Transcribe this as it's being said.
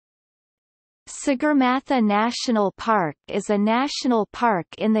Sagarmatha National Park is a national park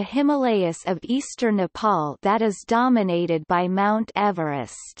in the Himalayas of eastern Nepal that is dominated by Mount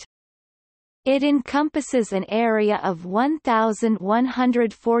Everest. It encompasses an area of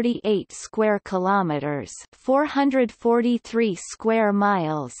 1,148 square kilometers (443 square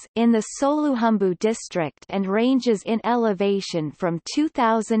miles) in the Solukhumbu district and ranges in elevation from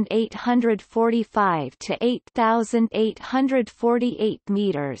 2,845 to 8,848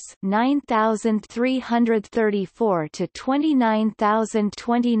 meters (9,334 to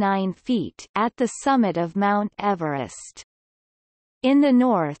 29,029 feet) at the summit of Mount Everest. In the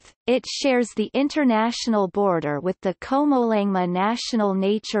north, it shares the international border with the Khomolangma National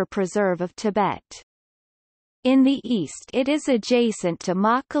Nature Preserve of Tibet. In the east it is adjacent to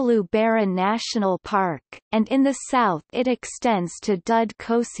Makalu Baran National Park, and in the south it extends to Dud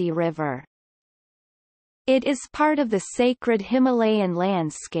Kosi River. It is part of the sacred Himalayan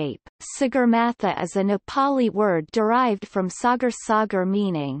landscape. Sagarmatha is a Nepali word derived from Sagar Sagar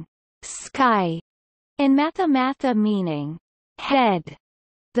meaning sky, and Matha Matha meaning head.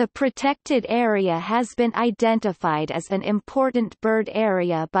 The protected area has been identified as an important bird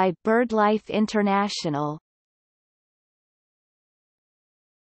area by BirdLife International.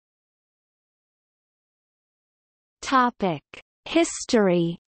 Topic: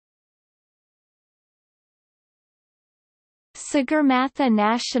 History. Sagarmatha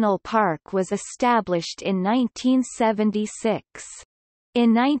National Park was established in 1976.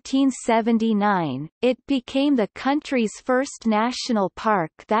 In 1979, it became the country's first national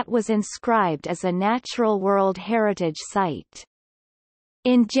park that was inscribed as a Natural World Heritage Site.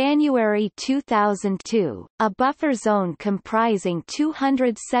 In January 2002, a buffer zone comprising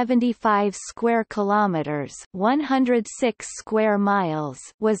 275 square kilometers (106 square miles)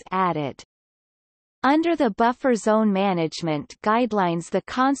 was added. Under the buffer zone management guidelines, the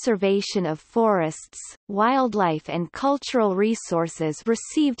conservation of forests, wildlife and cultural resources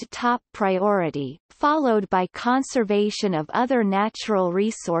received top priority, followed by conservation of other natural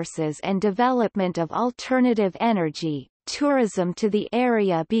resources and development of alternative energy. Tourism to the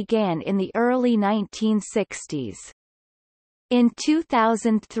area began in the early 1960s. In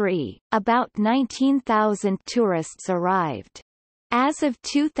 2003, about 19,000 tourists arrived. As of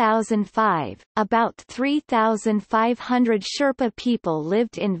 2005, about 3,500 Sherpa people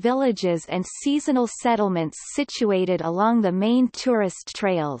lived in villages and seasonal settlements situated along the main tourist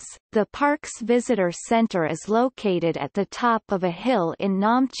trails. The park's visitor center is located at the top of a hill in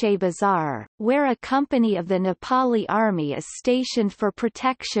Namche Bazaar, where a company of the Nepali Army is stationed for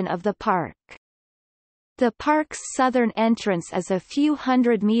protection of the park. The park's southern entrance is a few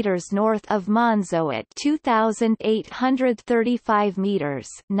hundred meters north of Monzo at 2,835 meters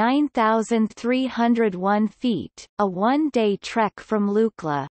 (9,301 feet), a one-day trek from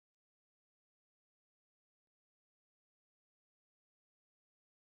Lukla.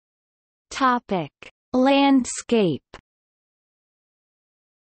 Topic: Landscape.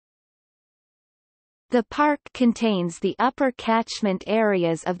 The park contains the upper catchment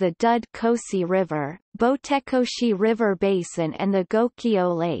areas of the Dud Kosi River, Botekoshi River Basin and the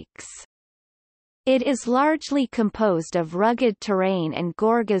Gokyo Lakes. It is largely composed of rugged terrain and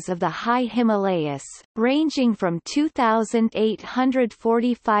gorges of the high Himalayas, ranging from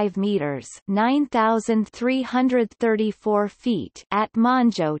 2,845 meters (9,334 feet) at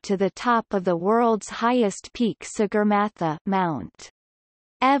Monjo to the top of the world's highest peak Sagarmatha Mount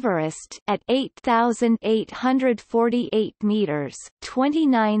Everest at 8,848 meters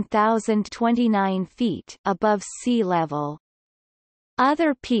 (29,029 feet) above sea level.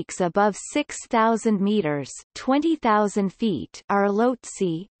 Other peaks above 6,000 meters (20,000 feet) are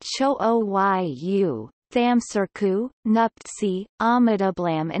Lhotse, Cho-Oyu, Thamserku, Nuptse,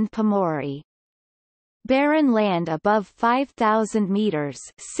 Amadablam and Pamori. Barren land above 5,000 meters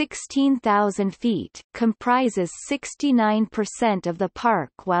 (16,000 feet) comprises 69% of the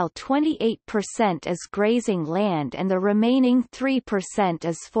park, while 28% is grazing land and the remaining 3%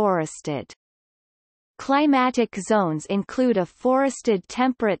 is forested. Climatic zones include a forested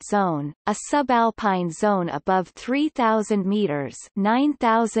temperate zone, a subalpine zone above 3,000 meters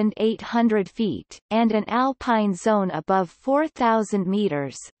 (9,800 feet), and an alpine zone above 4,000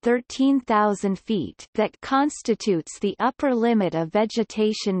 meters (13,000 feet) that constitutes the upper limit of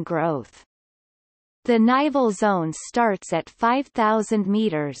vegetation growth. The nival zone starts at 5,000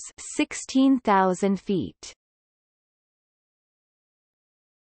 meters (16,000 feet).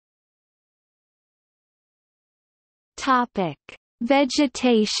 Topic: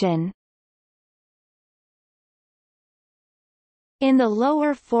 Vegetation. In the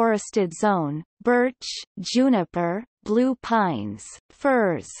lower forested zone, birch, juniper, blue pines,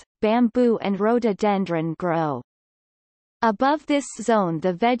 firs, bamboo and rhododendron grow. Above this zone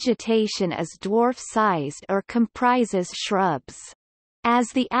the vegetation is dwarf-sized or comprises shrubs. As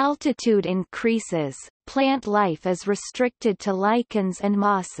the altitude increases, plant life is restricted to lichens and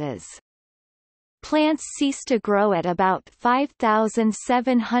mosses. Plants cease to grow at about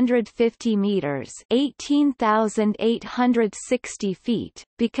 5,750 meters (18,860 feet),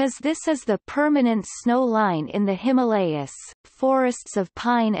 because this is the permanent snow line in the Himalayas. Forests of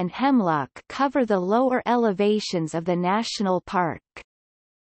pine and hemlock cover the lower elevations of the national park.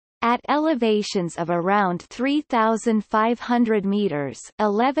 At elevations of around 3,500 meters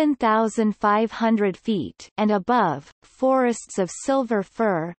 (11,500 feet) and above, forests of silver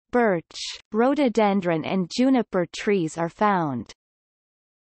fir, birch, rhododendron and juniper trees are found.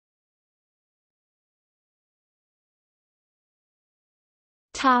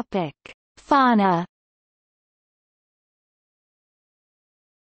 Topic: Fauna.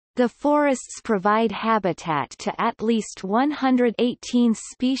 The forests provide habitat to at least 118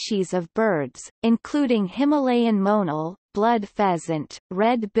 species of birds, including Himalayan monal, blood pheasant,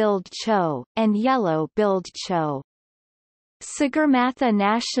 red-billed chow, and yellow-billed chow. Sagarmatha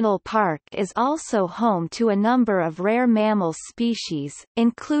National Park is also home to a number of rare mammal species,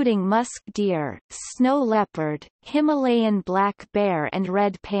 including musk deer, snow leopard, Himalayan black bear and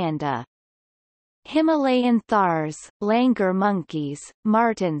red panda. Himalayan thars, langur monkeys,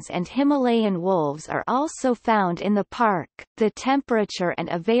 martens and Himalayan wolves are also found in the park. The temperature and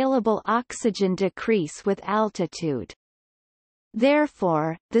available oxygen decrease with altitude.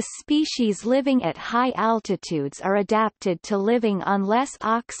 Therefore, the species living at high altitudes are adapted to living on less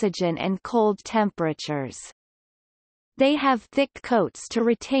oxygen and cold temperatures. They have thick coats to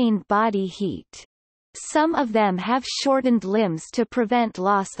retain body heat. Some of them have shortened limbs to prevent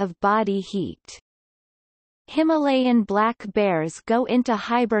loss of body heat. Himalayan black bears go into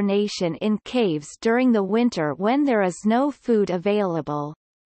hibernation in caves during the winter when there is no food available.